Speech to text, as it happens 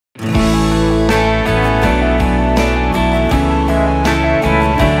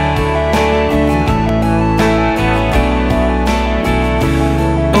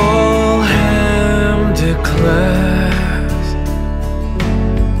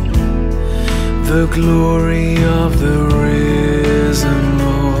the glory of the risen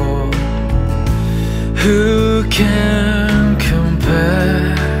Lord. Who can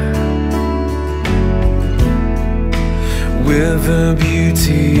compare with the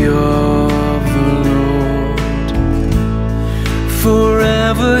beauty of the Lord?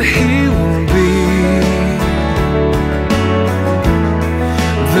 Forever He will be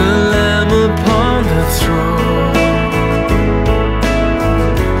the Lamb upon the throne.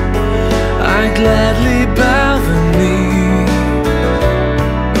 I gladly bow the knee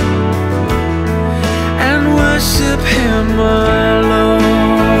and worship Him alone.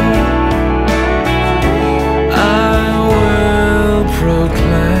 I will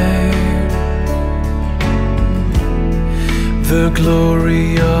proclaim the glory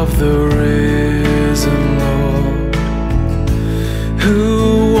of the risen Lord,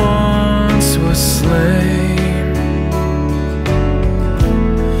 who once was slain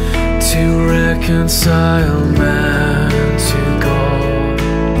to reconcile man to God.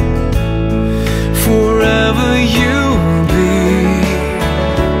 Forever you will be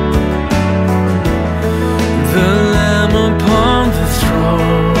the Lamb upon the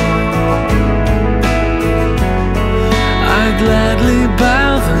throne. I gladly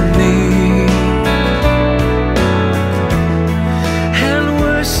bow the knee and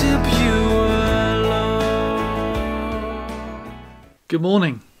worship you alone. Good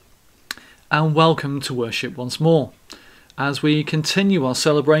morning and welcome to worship once more as we continue our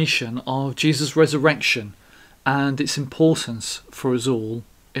celebration of Jesus' resurrection and its importance for us all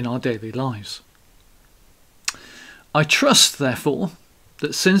in our daily lives. I trust, therefore,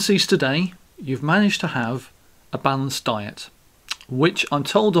 that since Easter Day you've managed to have a balanced diet, which I'm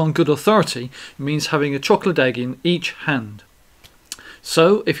told on good authority means having a chocolate egg in each hand.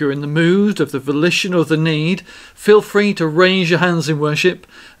 So, if you're in the mood of the volition or the need, feel free to raise your hands in worship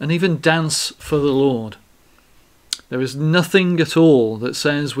and even dance for the Lord. There is nothing at all that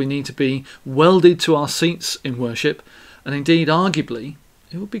says we need to be welded to our seats in worship, and indeed, arguably,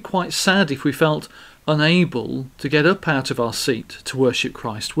 it would be quite sad if we felt unable to get up out of our seat to worship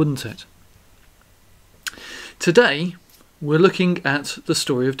Christ, wouldn't it? Today, we're looking at the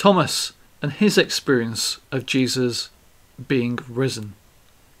story of Thomas and his experience of Jesus being risen,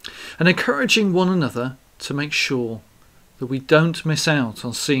 and encouraging one another to make sure that we don't miss out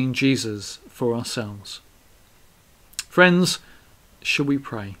on seeing Jesus for ourselves. Friends, shall we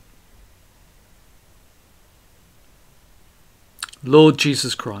pray? Lord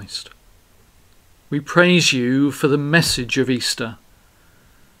Jesus Christ, we praise you for the message of Easter,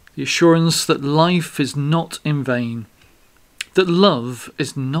 the assurance that life is not in vain, that love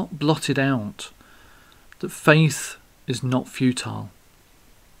is not blotted out, that faith is not futile.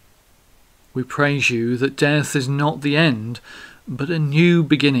 We praise you that death is not the end, but a new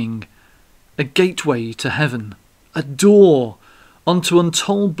beginning, a gateway to heaven, a door onto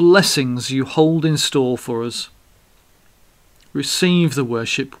untold blessings you hold in store for us. Receive the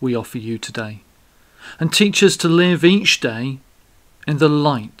worship we offer you today, and teach us to live each day in the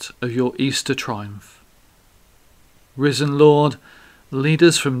light of your Easter triumph. Risen Lord, lead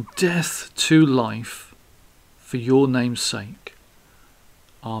us from death to life, for your name's sake.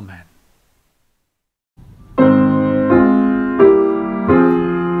 Amen.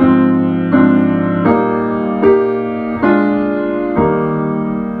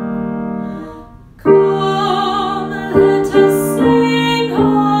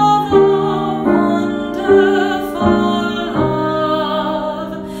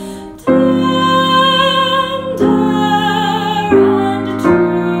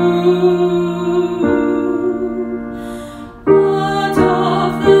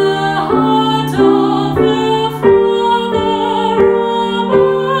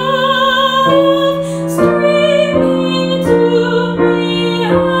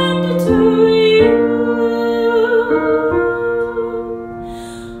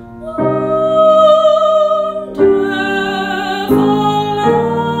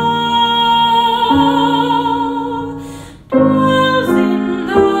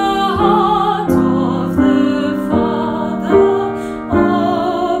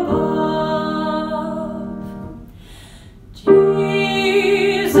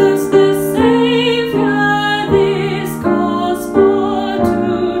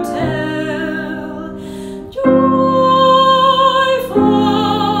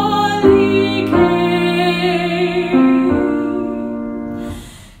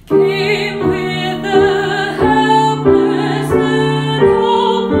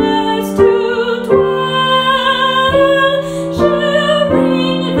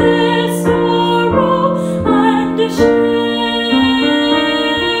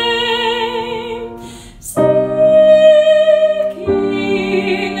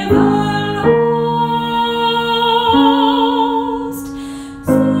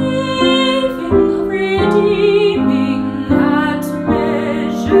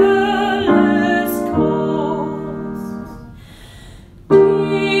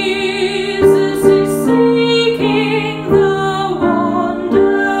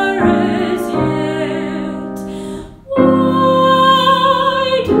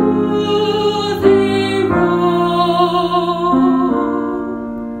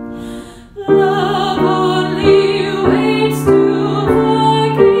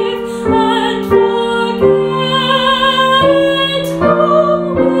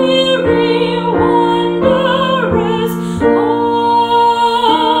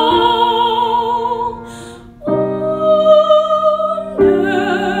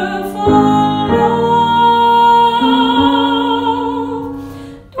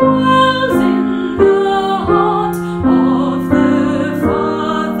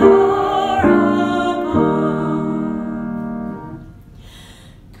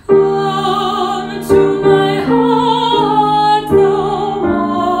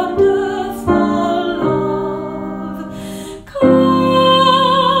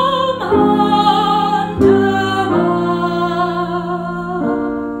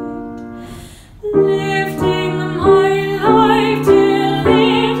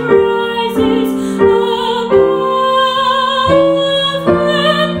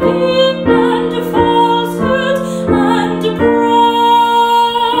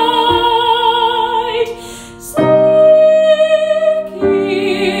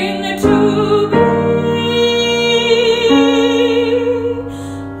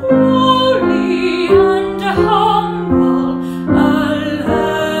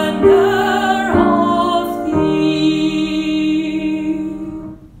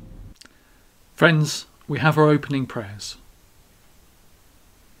 Friends, we have our opening prayers.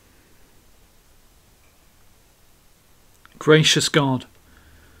 Gracious God,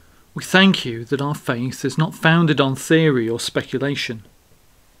 we thank you that our faith is not founded on theory or speculation,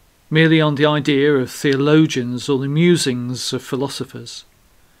 merely on the idea of theologians or the musings of philosophers.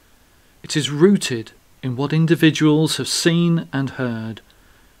 It is rooted in what individuals have seen and heard,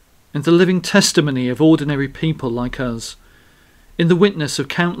 in the living testimony of ordinary people like us, in the witness of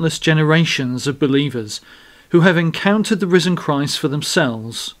countless generations of believers who have encountered the risen Christ for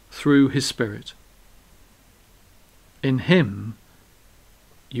themselves through his Spirit. In him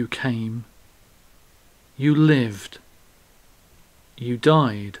you came, you lived, you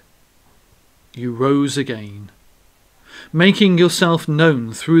died, you rose again, making yourself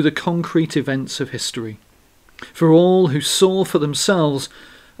known through the concrete events of history, for all who saw for themselves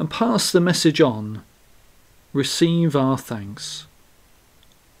and passed the message on. Receive our thanks.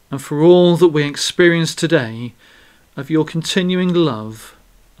 And for all that we experience today of your continuing love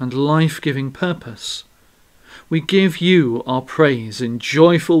and life-giving purpose, we give you our praise in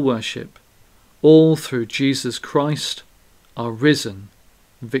joyful worship, all through Jesus Christ, our risen,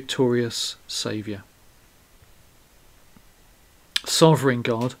 victorious Saviour. Sovereign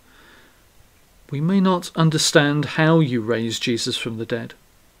God, we may not understand how you raised Jesus from the dead,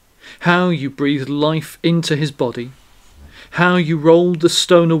 how you breathed life into his body, how you rolled the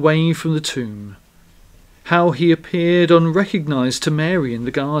stone away from the tomb, how he appeared unrecognised to Mary in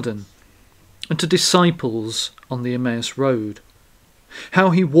the garden, and to disciples on the Emmaus road, how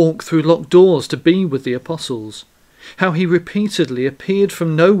he walked through locked doors to be with the apostles, how he repeatedly appeared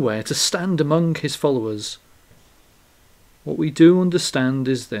from nowhere to stand among his followers. What we do understand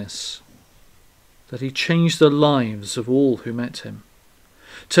is this, that he changed the lives of all who met him,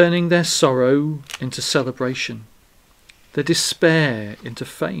 turning their sorrow into celebration, their despair into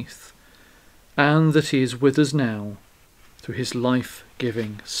faith, and that he is with us now through his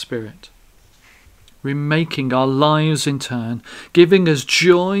life-giving Spirit, remaking our lives in turn, giving us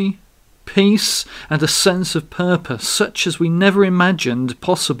joy, peace, and a sense of purpose such as we never imagined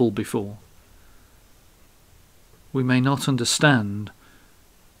possible before. We may not understand,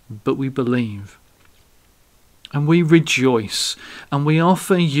 but we believe. And we rejoice, and we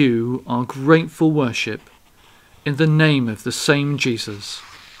offer you our grateful worship in the name of the same Jesus,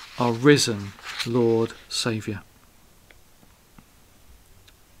 our risen Lord Saviour.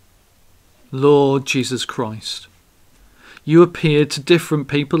 Lord Jesus Christ, you appeared to different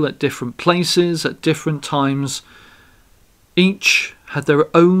people at different places, at different times. Each had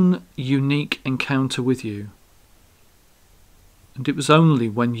their own unique encounter with you. And it was only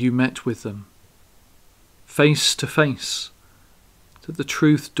when you met with them, face to face, that the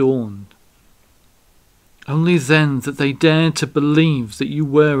truth dawned. Only then that they dared to believe that you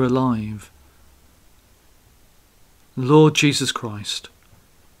were alive. Lord Jesus Christ,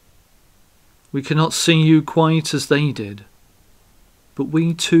 we cannot see you quite as they did, but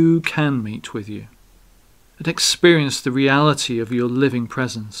we too can meet with you and experience the reality of your living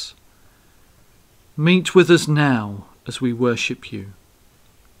presence. Meet with us now as we worship you.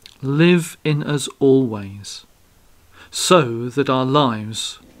 Live in us always, so that our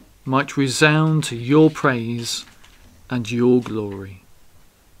lives might resound to your praise and your glory.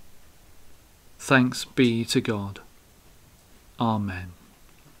 Thanks be to God. Amen.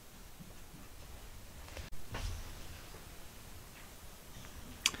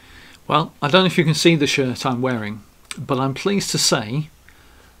 Well, I don't know if you can see the shirt I'm wearing, but I'm pleased to say,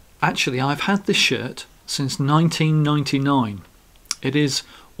 actually I've had this shirt since 1999. It is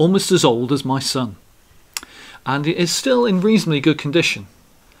almost as old as my son, and it is still in reasonably good condition.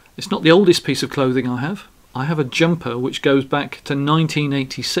 It's not the oldest piece of clothing I have. I have a jumper which goes back to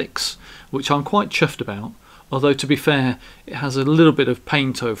 1986, which I'm quite chuffed about, although to be fair, it has a little bit of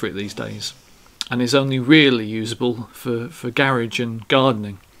paint over it these days, and is only really usable for garage and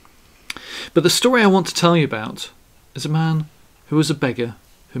gardening. But the story I want to tell you about is a man who was a beggar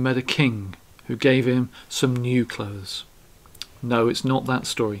who met a king who gave him some new clothes. No, it's not that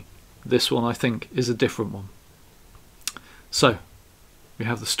story. This one, I think, is a different one. So, we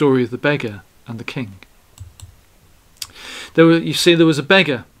have the story of the beggar and the king. There was a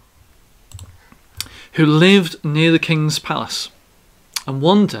beggar who lived near the king's palace, and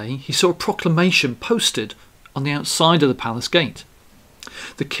one day he saw a proclamation posted on the outside of the palace gate.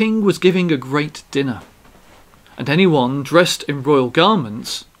 The king was giving a great dinner, and anyone dressed in royal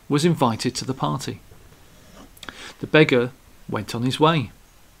garments was invited to the party. The beggar went on his way.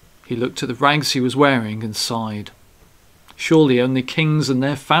 He looked at the rags he was wearing and sighed. Surely only kings and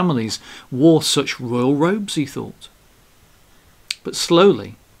their families wore such royal robes, he thought. But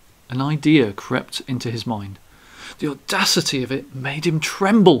slowly, An idea crept into his mind. The audacity of it made him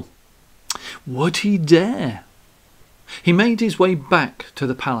tremble. Would he dare? He made his way back to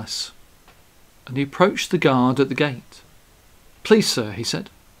the palace, and he approached the guard at the gate. "Please, sir," he said,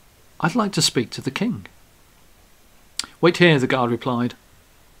 "I'd like to speak to the king." "Wait here," the guard replied,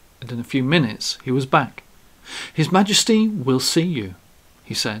 and in a few minutes he was back. "His Majesty will see you,"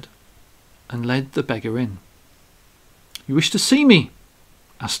 he said, and led the beggar in. "You wish to see me?"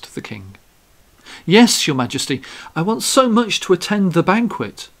 asked the king. "Yes, your Majesty. I want so much to attend the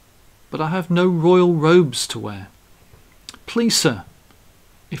banquet, but I have no royal robes to wear. Please, sir,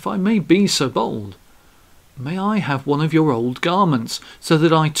 if I may be so bold, may I have one of your old garments, so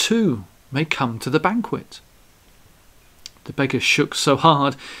that I too may come to the banquet?" The beggar shook so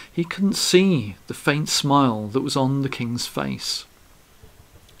hard he couldn't see the faint smile that was on the king's face.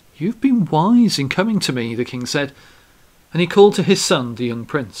 "You've been wise in coming to me," the king said, and he called to his son, the young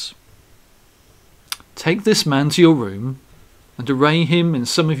prince. "Take this man to your room and array him in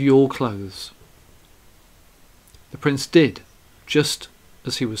some of your clothes." The prince did just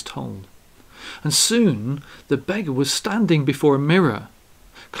as he was told, and soon the beggar was standing before a mirror,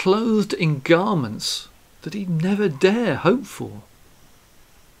 clothed in garments that he'd never dare hope for.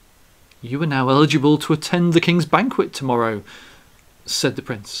 "You are now eligible to attend the king's banquet tomorrow," said the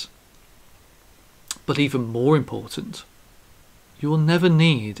prince. "But even more important, you will never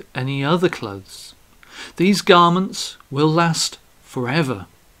need any other clothes. These garments will last forever."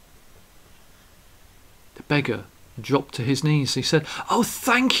 The beggar dropped to his knees. He said, "Oh,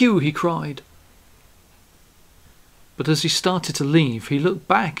 thank you," he cried. But as he started to leave, he looked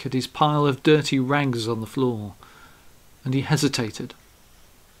back at his pile of dirty rags on the floor, and he hesitated.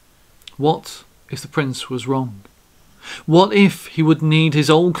 What if the prince was wrong? What if he would need his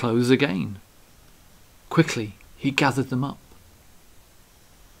old clothes again? Quickly he gathered them up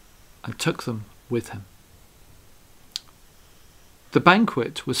and took them with him. The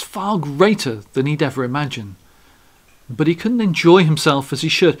banquet was far greater than he'd ever imagined, but he couldn't enjoy himself as he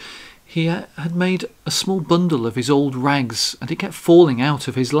should. He had made a small bundle of his old rags, and it kept falling out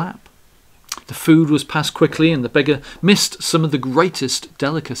of his lap. The food was passed quickly, and the beggar missed some of the greatest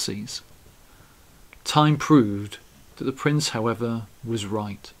delicacies. Time proved that the prince, however, was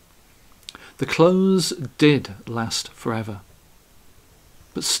right. The clothes did last forever,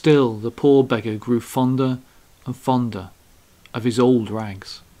 but still the poor beggar grew fonder and fonder of his old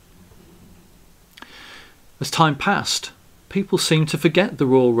rags. As time passed, people seemed to forget the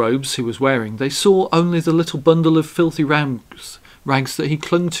royal robes he was wearing. They saw only the little bundle of filthy rags that he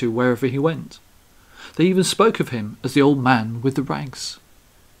clung to wherever he went. They even spoke of him as the old man with the rags.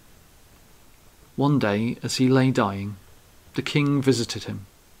 One day, as he lay dying, the king visited him.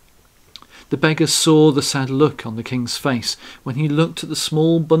 The beggar saw the sad look on the king's face when he looked at the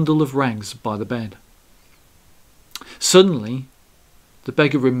small bundle of rags by the bed. Suddenly, the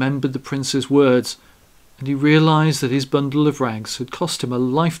beggar remembered the prince's words, and he realized that his bundle of rags had cost him a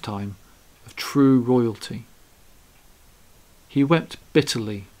lifetime of true royalty. He wept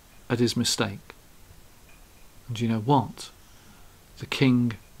bitterly at his mistake. And you know what? The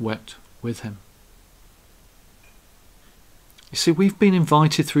king wept with him. You see, we've been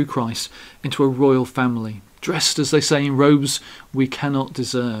invited through Christ into a royal family, dressed, as they say, in robes we cannot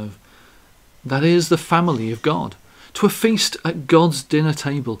deserve. That is the family of God, to a feast at God's dinner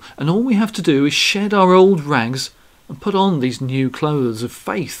table, and all we have to do is shed our old rags and put on these new clothes of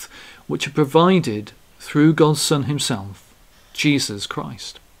faith, which are provided through God's Son himself, Jesus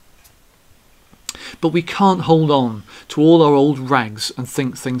Christ. But we can't hold on to all our old rags and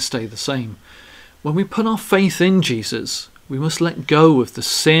think things stay the same. When we put our faith in Jesus, we must let go of the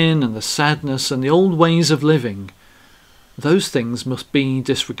sin and the sadness and the old ways of living. Those things must be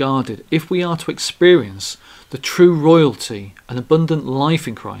disregarded if we are to experience the true royalty and abundant life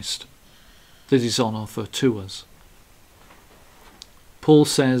in Christ that is on offer to us. Paul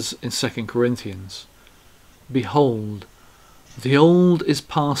says in 2 Corinthians, "Behold, the old is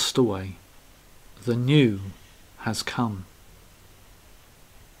passed away, the new has come."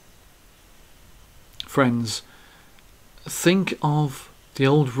 Friends, think of the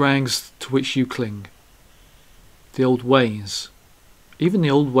old rags to which you cling, the old ways, even the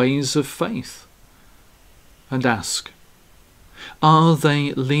old ways of faith, and ask, are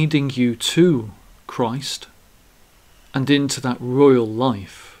they leading you to Christ and into that royal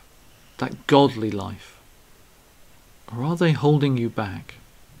life, that godly life, or are they holding you back?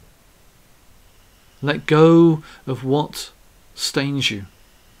 Let go of what stains you,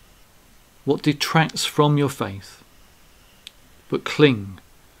 what detracts from your faith, but cling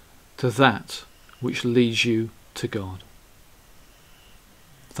to that which leads you to God.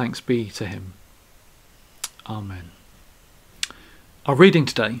 Thanks be to him. Amen. Our reading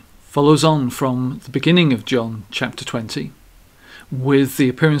today follows on from the beginning of John chapter 20 with the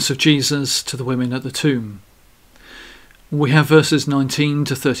appearance of Jesus to the women at the tomb. We have verses 19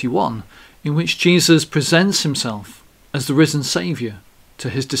 to 31 in which Jesus presents himself as the risen Saviour to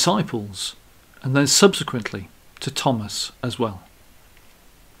his disciples and then subsequently to Thomas as well.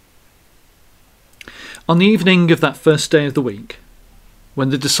 On the evening of that first day of the week, when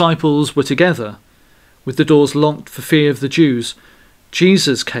the disciples were together, with the doors locked for fear of the Jews,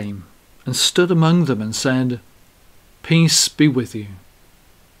 Jesus came and stood among them and said, "Peace be with you."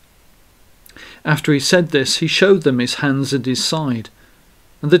 After he said this, he showed them his hands and his side,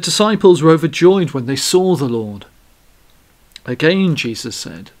 and the disciples were overjoyed when they saw the Lord. Again Jesus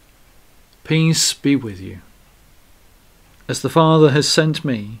said, "Peace be with you. As the Father has sent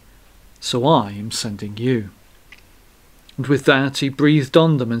me, so I am sending you." And with that he breathed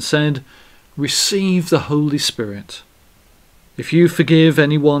on them and said, "Receive the Holy Spirit. If you forgive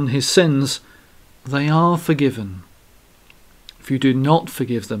anyone his sins, they are forgiven. If you do not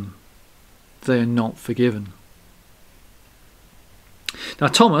forgive them, they are not forgiven." Now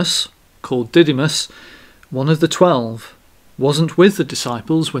Thomas, called Didymus, one of the 12, wasn't with the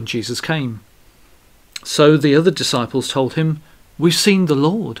disciples when Jesus came. So the other disciples told him, "We've seen the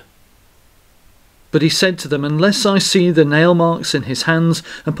Lord." But he said to them, "Unless I see the nail marks in his hands,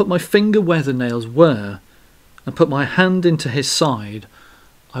 and put my finger where the nails were, and put my hand into his side,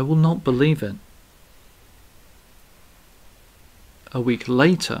 I will not believe it." A week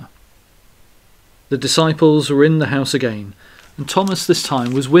later, the disciples were in the house again, and Thomas this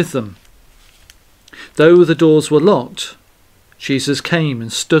time was with them. Though the doors were locked, Jesus came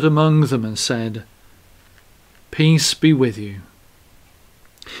and stood among them and said, "Peace be with you."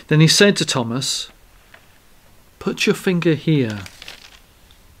 Then he said to Thomas, "Put your finger here.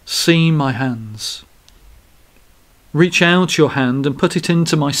 See my hands. Reach out your hand and put it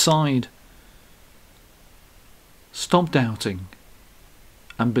into my side. Stop doubting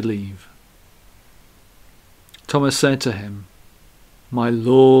and believe." Thomas said to him, "My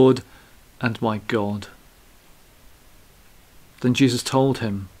Lord and my God." Then Jesus told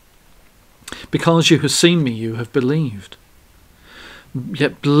him, "Because you have seen me, you have believed.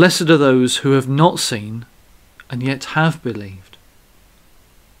 Yet blessed are those who have not seen and yet have believed."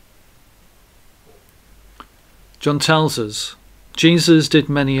 John tells us Jesus did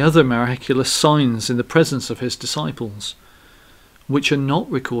many other miraculous signs in the presence of his disciples, which are not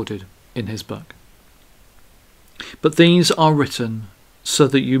recorded in his book. But these are written so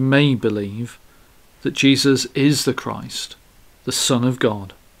that you may believe that Jesus is the Christ, the Son of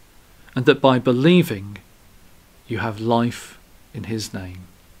God, and that by believing you have life in his name.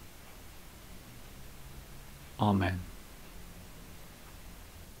 Amen.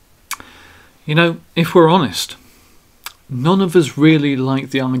 You know, if we're honest, none of us really like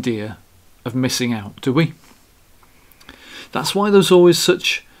the idea of missing out, do we? That's why there's always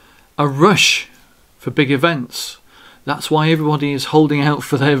such a rush for big events. That's why everybody is holding out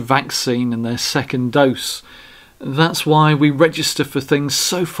for their vaccine and their second dose. That's why we register for things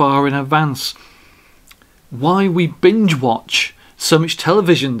so far in advance. Why we binge watch so much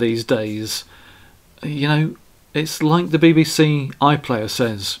television these days. You know, it's like the BBC iPlayer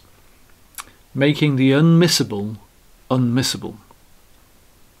says, making the unmissable unmissable.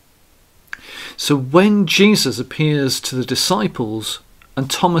 So when Jesus appears to the disciples and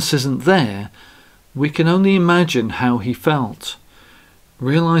Thomas isn't there, we can only imagine how he felt,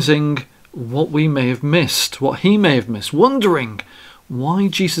 realizing what we may have missed, what he may have missed, wondering why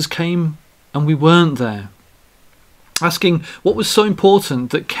Jesus came and we weren't there, asking what was so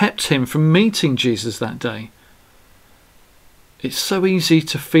important that kept him from meeting Jesus that day. It's so easy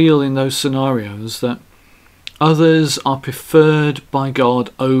to feel in those scenarios that others are preferred by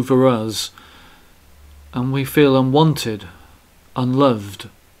God over us, and we feel unwanted, unloved,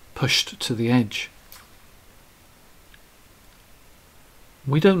 pushed to the edge.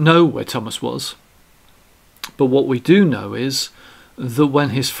 We don't know where Thomas was, but what we do know is that when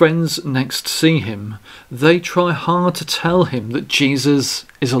his friends next see him, they try hard to tell him that Jesus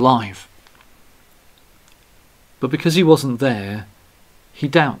is alive. But because he wasn't there, he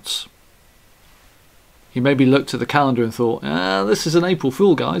doubts. He maybe looked at the calendar and thought, this is an April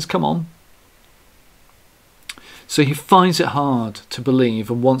Fool, guys, come on. So he finds it hard to believe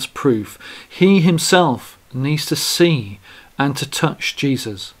and wants proof. He himself needs to see and to touch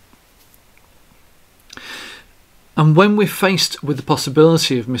Jesus. And when we're faced with the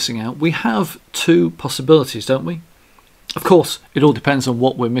possibility of missing out, we have two possibilities, don't we? Of course, it all depends on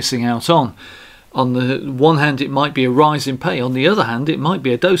what we're missing out on. On the one hand, it might be a rise in pay. On the other hand, it might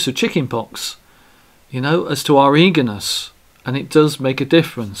be a dose of chicken pox, as to our eagerness. And it does make a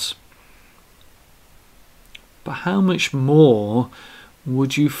difference. But how much more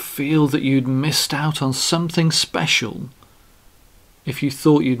would you feel that you'd missed out on something special if you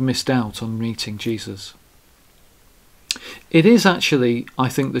thought you'd missed out on meeting Jesus? It is actually, I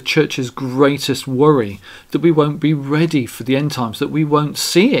think, the church's greatest worry that we won't be ready for the end times, that we won't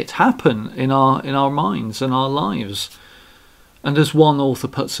see it happen in our minds and our lives. And as one author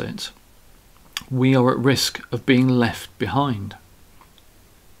puts it, we are at risk of being left behind.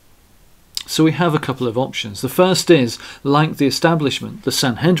 So we have a couple of options. The first is, like the establishment, the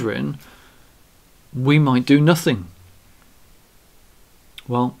Sanhedrin, we might do nothing.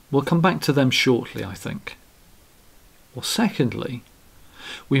 Well, we'll come back to them shortly, I think. Or secondly,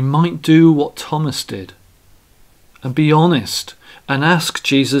 we might do what Thomas did and be honest and ask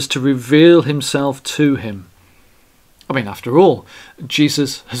Jesus to reveal himself to him. I mean, after all,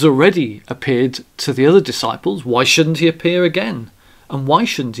 Jesus has already appeared to the other disciples. Why shouldn't he appear again? And why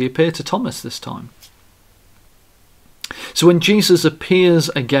shouldn't he appear to Thomas this time? So when Jesus appears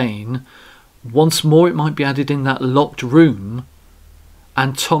again, once more it might be added in that locked room,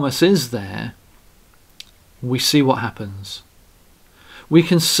 and Thomas is there, we see what happens. We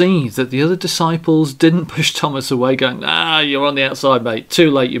can see that the other disciples didn't push Thomas away going, you're on the outside, mate.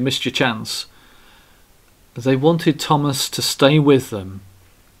 Too late, you missed your chance. They wanted Thomas to stay with them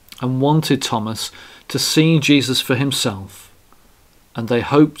and wanted Thomas to see Jesus for himself. And they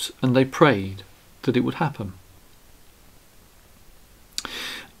hoped and they prayed that it would happen.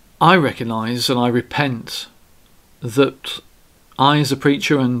 I recognise and I repent that I, as a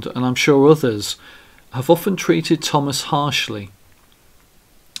preacher, and I'm sure others, have often treated Thomas harshly.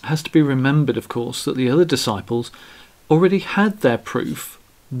 It has to be remembered, of course, that the other disciples already had their proof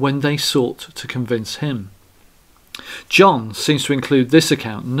when they sought to convince him. John seems to include this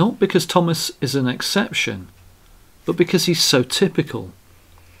account not because Thomas is an exception, but because he's so typical.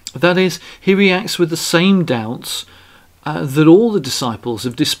 That is, he reacts with the same doubts that all the disciples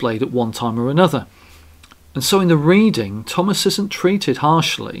have displayed at one time or another. And so in the reading, Thomas isn't treated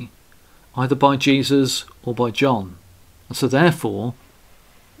harshly, either by Jesus or by John. And so therefore,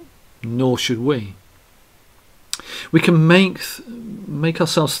 nor should we. We can make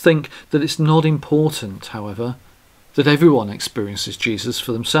ourselves think that it's not important, however, that everyone experiences Jesus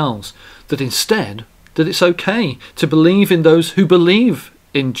for themselves, that instead, that it's okay to believe in those who believe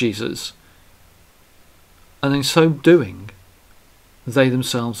in Jesus, and in so doing, they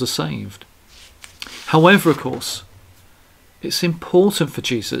themselves are saved. However, of course, it's important for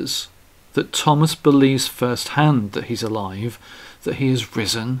Jesus that Thomas believes firsthand that he's alive, that he has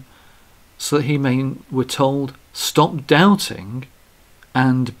risen, so that he may, we're told, stop doubting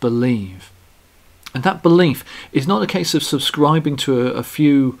and believe. And that belief is not a case of subscribing to a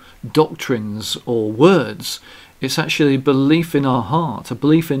few doctrines or words. It's actually a belief in our heart, a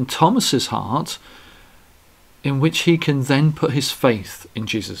belief in Thomas's heart, in which he can then put his faith in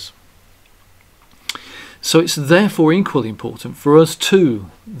Jesus. So it's therefore equally important for us too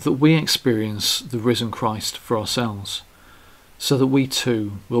that we experience the risen Christ for ourselves, so that we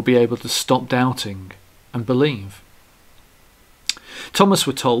too will be able to stop doubting and believe. Thomas,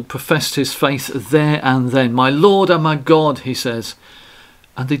 we're told, professed his faith there and then. "My Lord and my God," he says.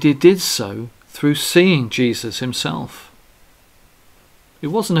 And he did so through seeing Jesus himself. It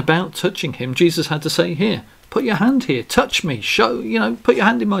wasn't about touching him. Jesus had to say, "Here, put your hand here, touch me, show, put your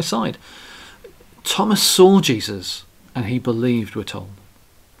hand in my side." Thomas saw Jesus and he believed, we're told.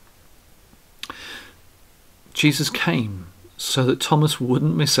 Jesus came so that Thomas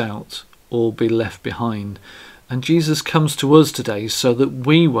wouldn't miss out or be left behind. And Jesus comes to us today so that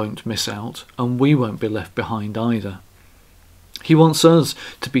we won't miss out and we won't be left behind either. He wants us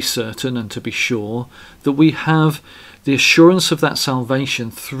to be certain and to be sure that we have the assurance of that salvation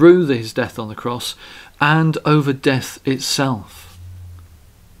through his death on the cross and over death itself.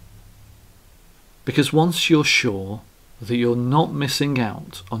 Because once you're sure that you're not missing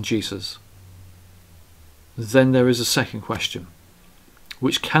out on Jesus, then there is a second question,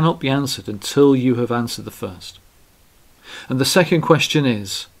 which cannot be answered until you have answered the first. And the second question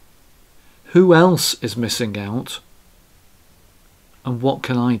is, who else is missing out, and what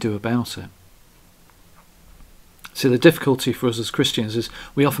can I do about it? See, the difficulty for us as Christians is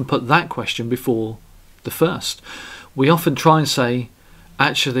we often put that question before the first. We often try and say,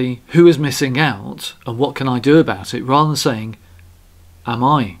 actually, who is missing out, and what can I do about it, rather than saying, am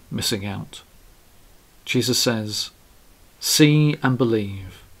I missing out? Jesus says, see and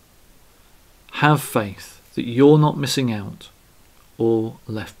believe. Have faith that you're not missing out or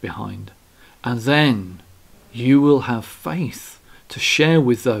left behind. And then you will have faith to share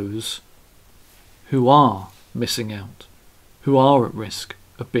with those who are missing out, who are at risk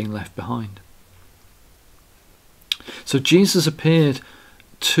of being left behind. So Jesus appeared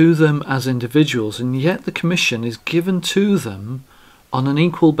to them as individuals, and yet the commission is given to them on an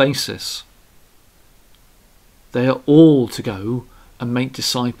equal basis. They are all to go and make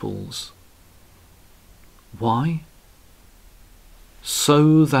disciples. Why?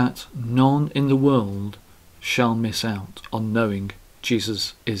 So that none in the world shall miss out on knowing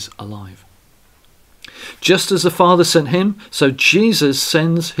Jesus is alive. Just as the Father sent him, so Jesus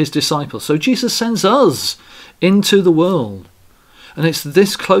sends his disciples. So Jesus sends us into the world. And it's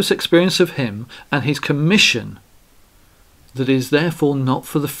this close experience of him and his commission that is therefore not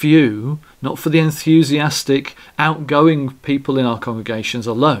for the few, not for the enthusiastic, outgoing people in our congregations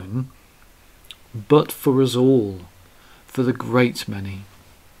alone, but for us all, for the great many.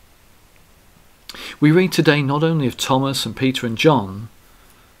 We read today not only of Thomas and Peter and John,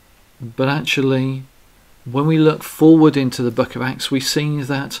 but actually when we look forward into the book of Acts, we see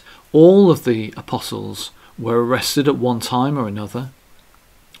that all of the apostles were arrested at one time or another.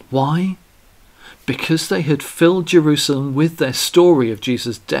 Why? Because they had filled Jerusalem with their story of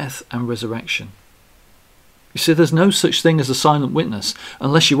Jesus' death and resurrection. You see, there's no such thing as a silent witness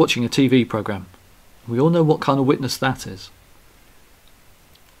unless you're watching a TV programme. We all know what kind of witness that is.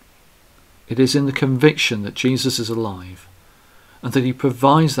 It is in the conviction that Jesus is alive and that he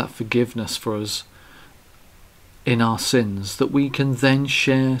provides that forgiveness for us in our sins that we can then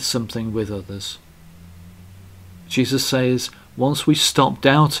share something with others. Jesus says, once we stop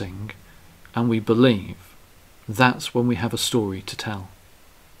doubting and we believe, that's when we have a story to tell.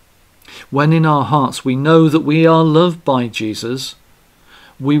 When in our hearts we know that we are loved by Jesus,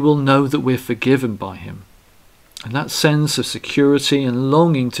 we will know that we're forgiven by him. And that sense of security and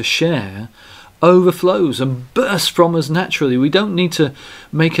longing to share overflows and bursts from us naturally. We don't need to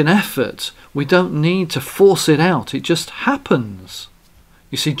make an effort. We don't need to force it out. It just happens.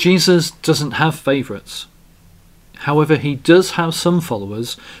 You see, Jesus doesn't have favourites. However, he does have some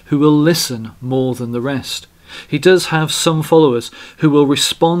followers who will listen more than the rest. He does have some followers who will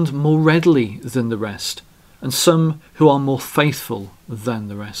respond more readily than the rest, and some who are more faithful than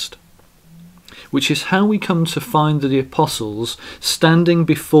the rest. Which is how we come to find the apostles standing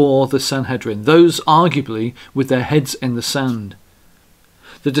before the Sanhedrin, those arguably with their heads in the sand.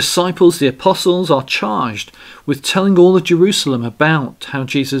 The disciples, the apostles, are charged with telling all of Jerusalem about how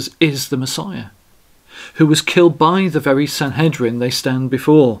Jesus is the Messiah, who was killed by the very Sanhedrin they stand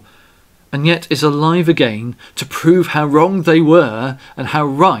before, and yet is alive again to prove how wrong they were and how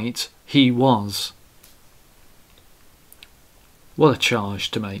right he was. What a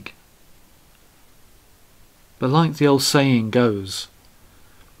charge to make. But like the old saying goes,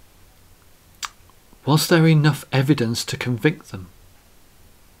 was there enough evidence to convict them?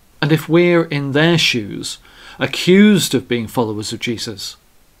 And if we're in their shoes, accused of being followers of Jesus,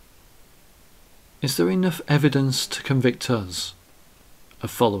 is there enough evidence to convict us of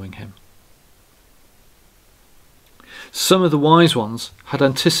following him? Some of the wise ones had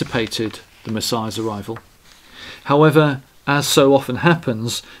anticipated the Messiah's arrival. However, as so often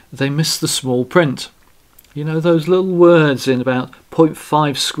happens, they missed the small print. You know, those little words in about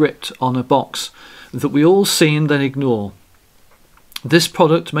 0.5 script on a box that we all see and then ignore. This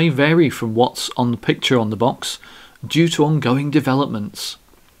product may vary from what's on the picture on the box due to ongoing developments.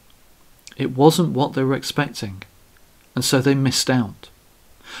 It wasn't what they were expecting, and so they missed out.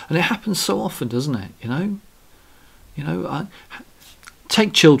 And it happens so often, doesn't it?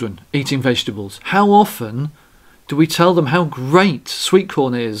 Take children eating vegetables. How often do we tell them how great sweet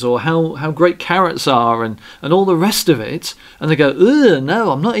corn is, or how great carrots are, and all the rest of it, and they go, ugh,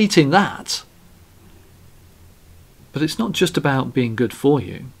 no, I'm not eating that. But it's not just about being good for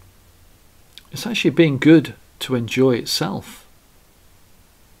you. It's actually being good to enjoy itself.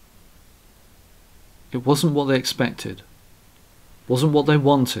 It wasn't what they expected, wasn't what they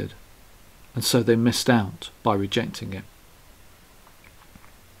wanted, and so they missed out by rejecting it.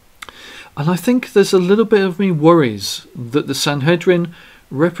 And I think there's a little bit of me worries that the Sanhedrin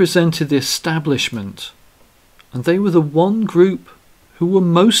represented the establishment, and they were the one group who were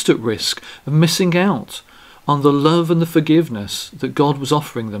most at risk of missing out on the love and the forgiveness that God was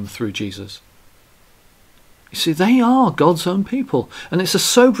offering them through Jesus. You see, they are God's own people, and it's a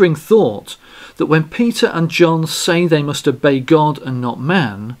sobering thought that when Peter and John say they must obey God and not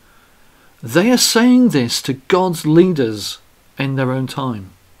man, they are saying this to God's leaders in their own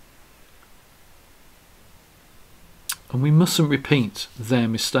time. And we mustn't repeat their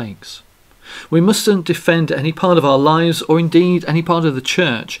mistakes. We mustn't defend any part of our lives, or indeed any part of the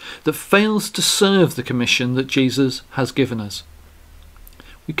church, that fails to serve the commission that Jesus has given us.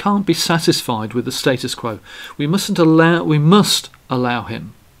 We can't be satisfied with the status quo. We must allow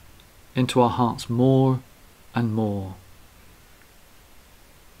him into our hearts more and more.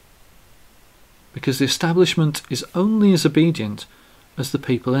 Because the establishment is only as obedient as the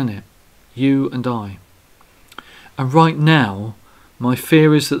people in it, you and I. And right now, my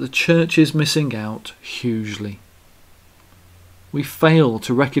fear is that the church is missing out hugely. We fail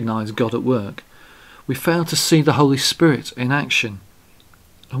to recognise God at work. We fail to see the Holy Spirit in action.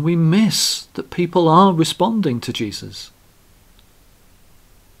 And we miss that people are responding to Jesus.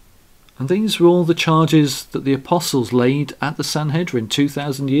 And these were all the charges that the apostles laid at the Sanhedrin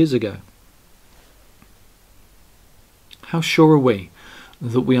 2,000 years ago. How sure are we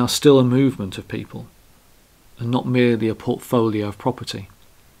that we are still a movement of people and not merely a portfolio of property?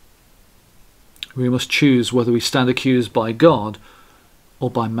 We must choose whether we stand accused by God or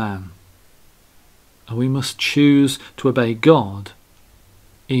by man. And we must choose to obey God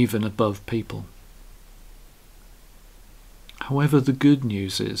even above people. However, the good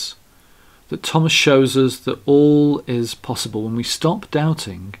news is that Thomas shows us that all is possible when we stop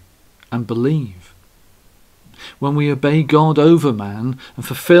doubting and believe. When we obey God over man and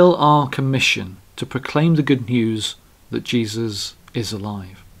fulfill our commission to proclaim the good news that Jesus is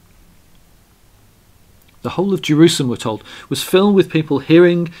alive. The whole of Jerusalem, we're told, was filled with people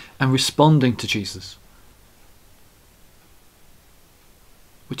hearing and responding to Jesus.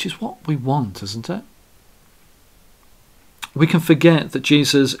 Which is what we want, isn't it? We can forget that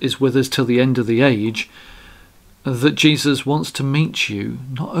Jesus is with us till the end of the age, that Jesus wants to meet you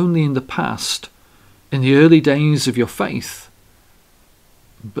not only in the past, in the early days of your faith,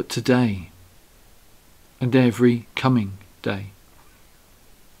 but today and every coming day.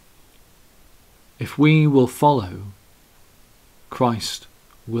 If we will follow, Christ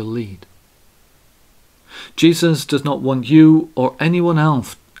will lead. Jesus does not want you or anyone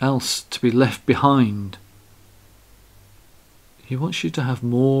else to be left behind. He wants you to have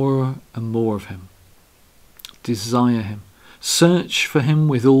more and more of him. Desire him. Search for him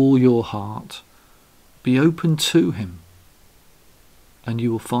with all your heart. Be open to him, and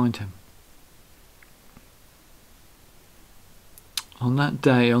you will find him. On that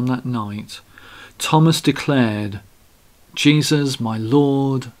day, on that night, Thomas declared, "Jesus, my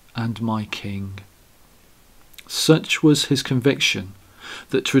Lord and my King." Such was his conviction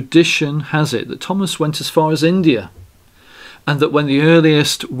that tradition has it that Thomas went as far as India, and that when the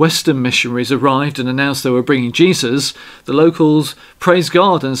earliest Western missionaries arrived and announced they were bringing Jesus, the locals praised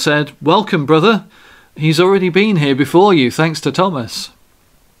God and said, "Welcome, brother. He's already been here before you, thanks to Thomas."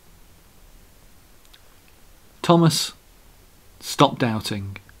 Thomas stopped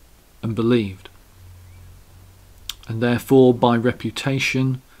doubting and believed. And therefore, by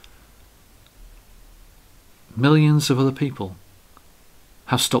reputation, millions of other people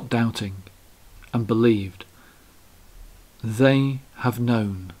have stopped doubting and believed. They have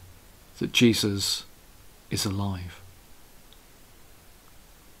known that Jesus is alive.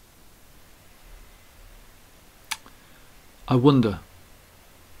 I wonder,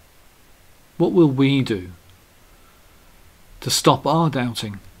 what will we do to stop our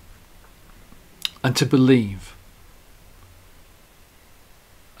doubting and to believe?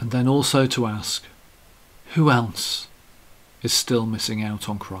 And then also to ask, who else is still missing out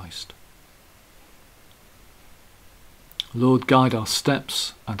on Christ? Lord, guide our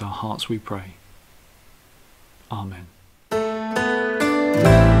steps and our hearts, we pray. Amen.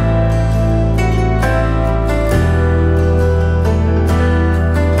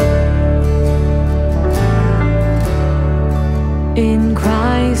 In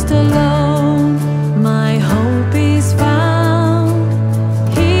Christ alone, my hope is found.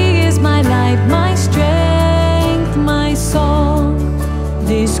 He is my light, my strength, my song.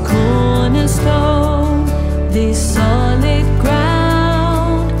 This cornerstone, this solid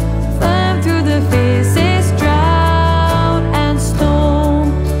ground, firm through the fiercest drought and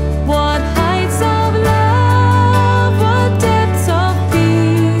storm. What heights of love, what depths of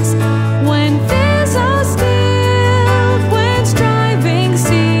peace, when fears are stilled, when striving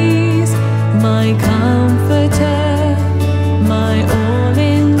cease. My comforter, my all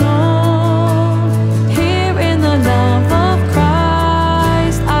in all, here in the love of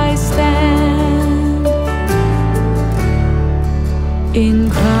Christ I stand.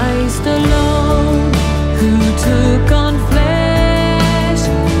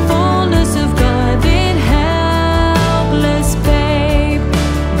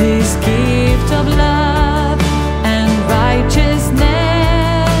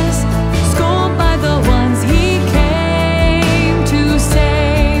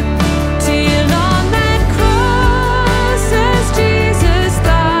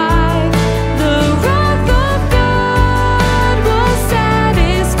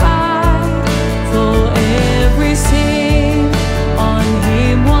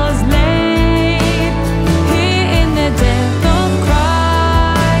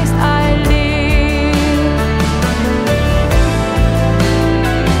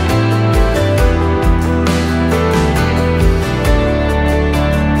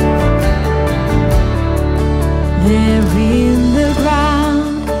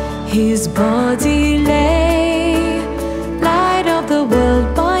 His body lay, light of the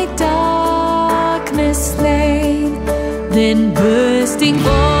world by darkness slain, then bursting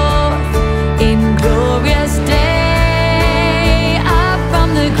forth in glorious day, up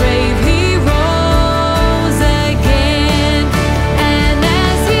from the grave he rose again. And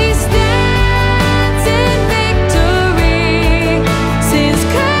as he stands in victory, sin's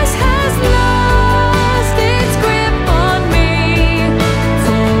curse has lost its grip on me,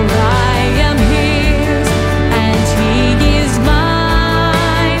 for I am his and he is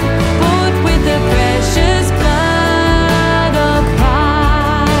mine, bought with the precious blood of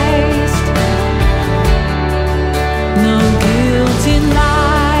Christ. No guilt in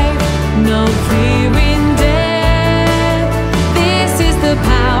life, no fear in death. This is the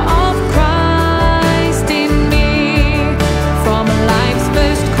power of Christ in me. From life's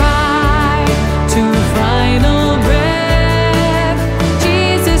first cry to final breath,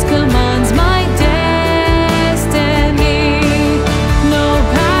 Jesus commands my destiny. No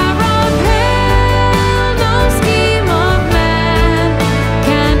power of hell, no scheme of man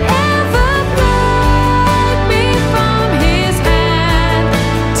can ever pluck me from his hand,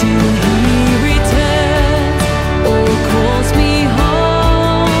 till he returns or calls me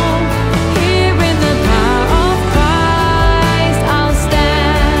home. Here in the power of Christ I'll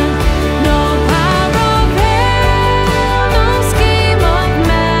stand. No power of hell, no scheme of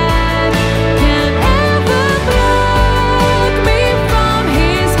man can ever pluck me from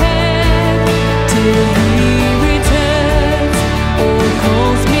his hand, till he returns or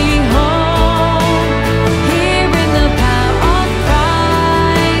calls me home. Here in the power of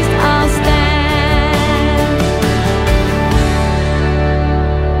Christ I'll stand.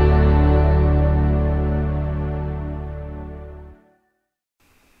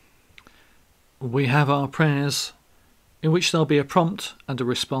 We have our prayers, in which there'll be a prompt and a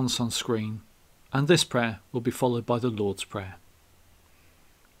response on screen, and this prayer will be followed by the Lord's Prayer.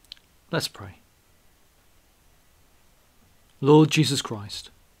 Let's pray. Lord Jesus Christ,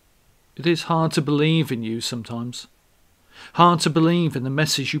 it is hard to believe in you sometimes, hard to believe in the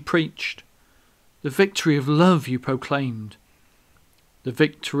message you preached, the victory of love you proclaimed, the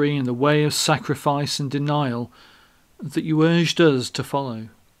victory in the way of sacrifice and denial that you urged us to follow.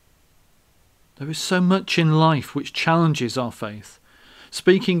 There is so much in life which challenges our faith,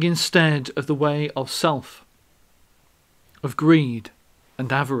 speaking instead of the way of self, of greed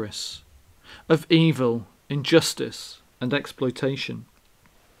and avarice, of evil, injustice and exploitation.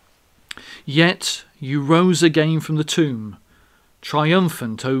 Yet you rose again from the tomb,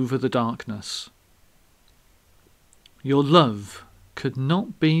 triumphant over the darkness. Your love could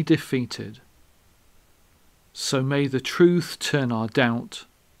not be defeated, so may the truth turn our doubt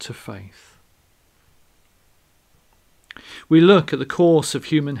to faith. We look at the course of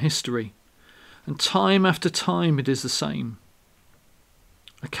human history, and time after time it is the same.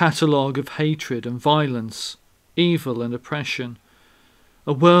 A catalogue of hatred and violence, evil and oppression,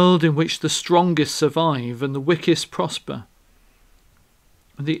 a world in which the strongest survive and the weakest prosper,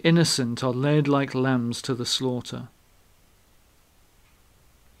 and the innocent are led like lambs to the slaughter.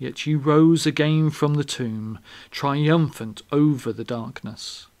 Yet you rose again from the tomb, triumphant over the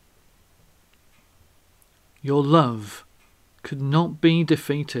darkness. Your love could not be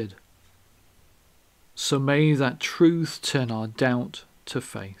defeated, so may that truth turn our doubt to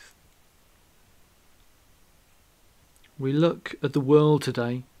faith. We look at the world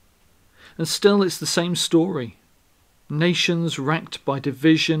today, and still it's the same story. Nations racked by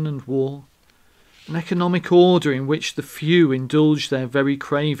division and war, an economic order in which the few indulge their very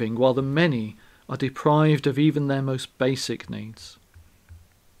craving while the many are deprived of even their most basic needs.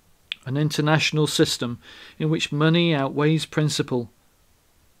 An international system in which money outweighs principle.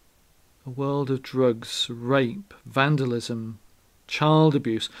 A world of drugs, rape, vandalism, child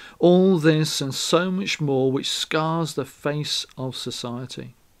abuse, all this and so much more which scars the face of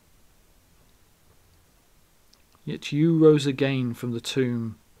society. Yet you rose again from the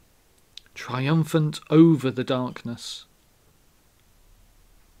tomb, triumphant over the darkness.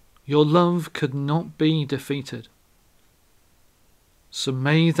 Your love could not be defeated, so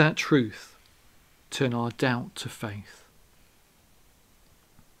may that truth turn our doubt to faith.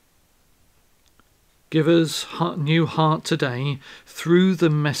 Give us new heart today through the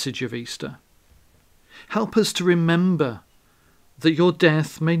message of Easter. Help us to remember that your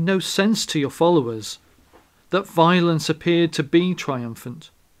death made no sense to your followers, that violence appeared to be triumphant,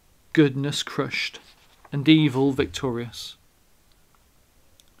 goodness crushed, and evil victorious.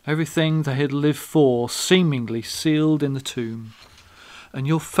 Everything they had lived for seemingly sealed in the tomb, and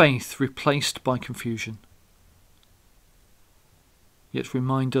your faith replaced by confusion. Yet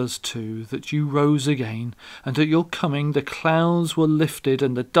remind us too that you rose again, and at your coming the clouds were lifted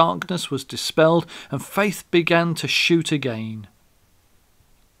and the darkness was dispelled, and faith began to shoot again.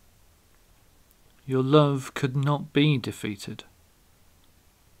 Your love could not be defeated.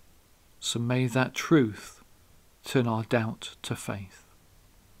 So may that truth turn our doubt to faith.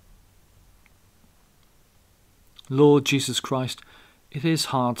 Lord Jesus Christ, it is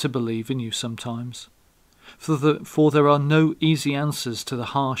hard to believe in you sometimes, for there are no easy answers to the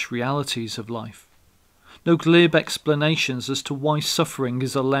harsh realities of life, no glib explanations as to why suffering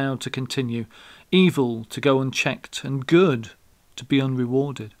is allowed to continue, evil to go unchecked, and good to be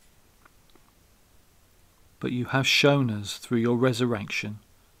unrewarded. But you have shown us through your resurrection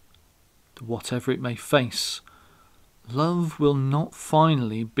that whatever it may face, love will not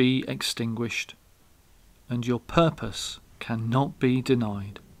finally be extinguished, and your purpose cannot be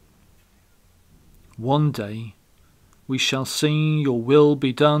denied. One day we shall see your will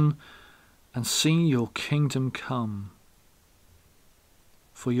be done and see your kingdom come,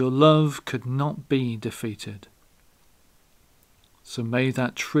 for your love could not be defeated. So may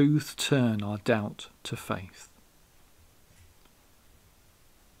that truth turn our doubt to faith.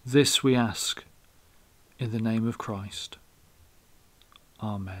 This we ask in the name of Christ.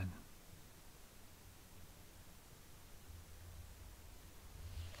 Amen.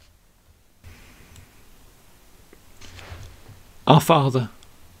 Our Father,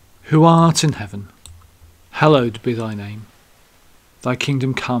 who art in heaven, hallowed be thy name. Thy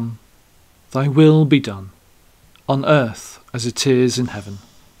kingdom come, thy will be done, on earth as it is in heaven.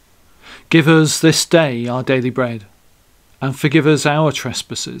 Give us this day our daily bread, and forgive us our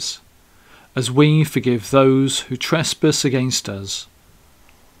trespasses, as we forgive those who trespass against us.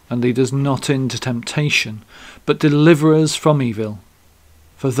 And lead us not into temptation, but deliver us from evil.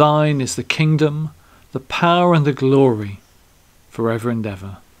 For thine is the kingdom, the power and the glory, forever and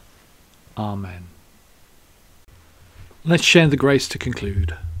ever. Amen. Let's share the grace to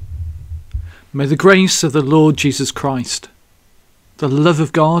conclude. May the grace of the Lord Jesus Christ, the love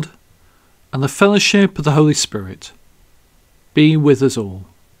of God, and the fellowship of the Holy Spirit be with us all,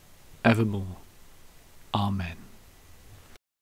 evermore. Amen.